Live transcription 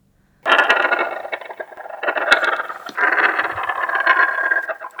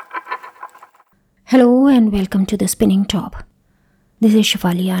Hello and welcome to the Spinning Top. This is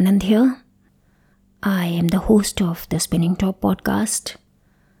Shefali Anand here. I am the host of the Spinning Top podcast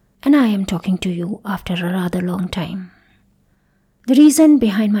and I am talking to you after a rather long time. The reason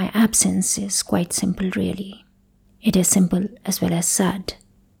behind my absence is quite simple really. It is simple as well as sad.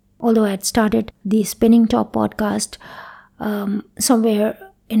 Although I had started the Spinning Top podcast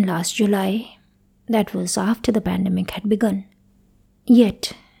somewhere in last July, that was after the pandemic had begun.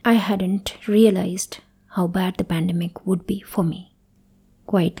 Yet, I hadn't realized how bad the pandemic would be for me,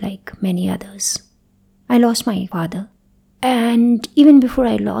 quite like many others. I lost my father, and even before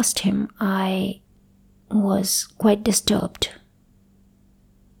I lost him, I was quite disturbed,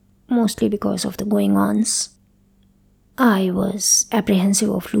 mostly because of the going-ons. I was apprehensive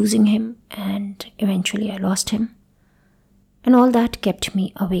of losing him, and eventually I lost him. And all that kept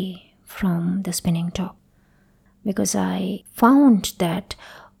me away from the Spinning Top, because I found that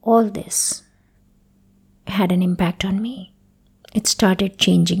all this had an impact on me. It started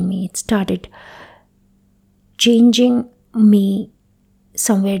changing me. It started changing me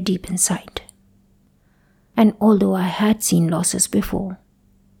somewhere deep inside. And although I had seen losses before,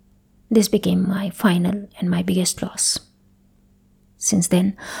 this became my final and my biggest loss. Since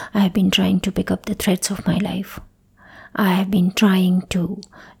then, I have been trying to pick up the threads of my life. I have been trying to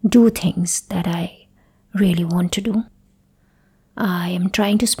do things that I really want to do. I am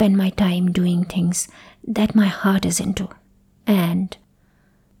trying to spend my time doing things that my heart is into. And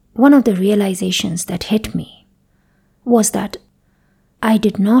one of the realizations that hit me was that I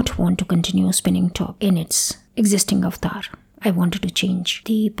did not want to continue Spinning Top in its existing avatar. I wanted to change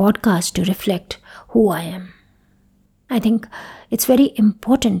the podcast to reflect who I am. I think it's very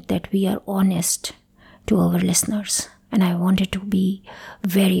important that we are honest to our listeners. And I wanted to be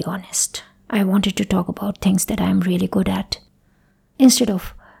very honest. I wanted to talk about things that I'm really good at, instead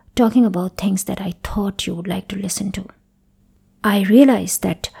of talking about things that I thought you would like to listen to. I realized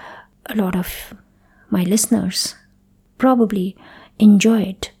that a lot of my listeners probably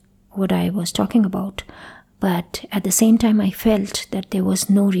enjoyed what I was talking about, but at the same time I felt that there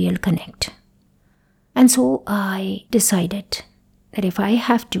was no real connect. And so I decided that if I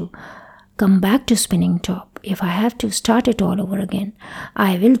have to come back to Spinning Top, if I have to start it all over again,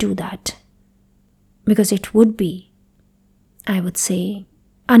 I will do that. Because it would be, I would say,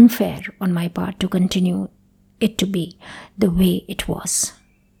 unfair on my part to continue it to be the way it was.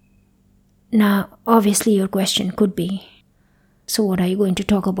 Now, obviously your question could be, so what are you going to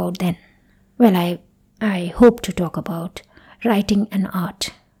talk about then? Well, I hope to talk about writing and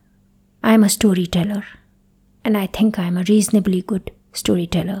art. I am a storyteller, and I think I am a reasonably good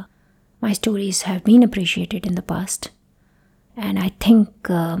storyteller. My stories have been appreciated in the past, and I think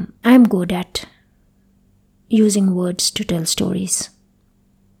I am good at using words to tell stories.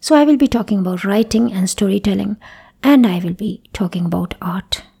 So I will be talking about writing and storytelling, and I will be talking about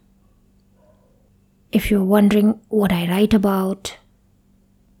art. If you're wondering what I write about,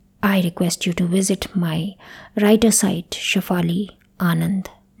 I request you to visit my writer site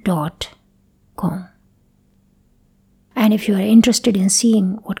shefalianand.com. And if you are interested in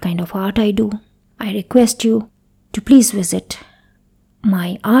seeing what kind of art I do, I request you to please visit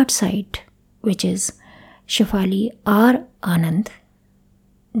my art site, which is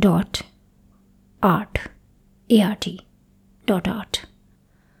shefalianand.art.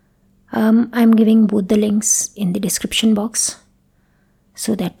 I'm giving both the links in the description box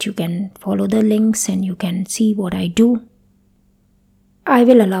so that you can follow the links and you can see what I do. I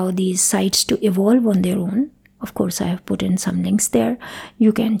will allow these sites to evolve on their own. Of course, I have put in some links there.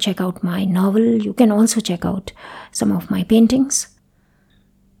 You can check out my novel. You can also check out some of my paintings.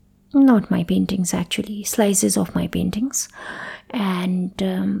 Not my paintings actually, slices of my paintings. And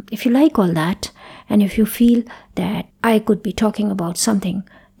if you like all that, and if you feel that I could be talking about something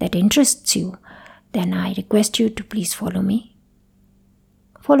that interests you, then I request you to please follow me.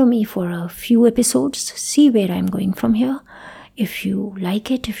 Follow me for a few episodes, see where I'm going from here. If you like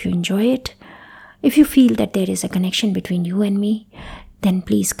it, if you enjoy it, if you feel that there is a connection between you and me, then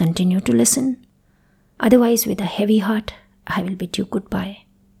please continue to listen. Otherwise, with a heavy heart, I will bid you goodbye.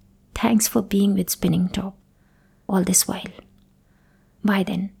 Thanks for being with Spinning Top all this while. Bye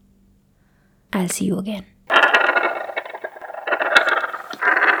then. I'll see you again.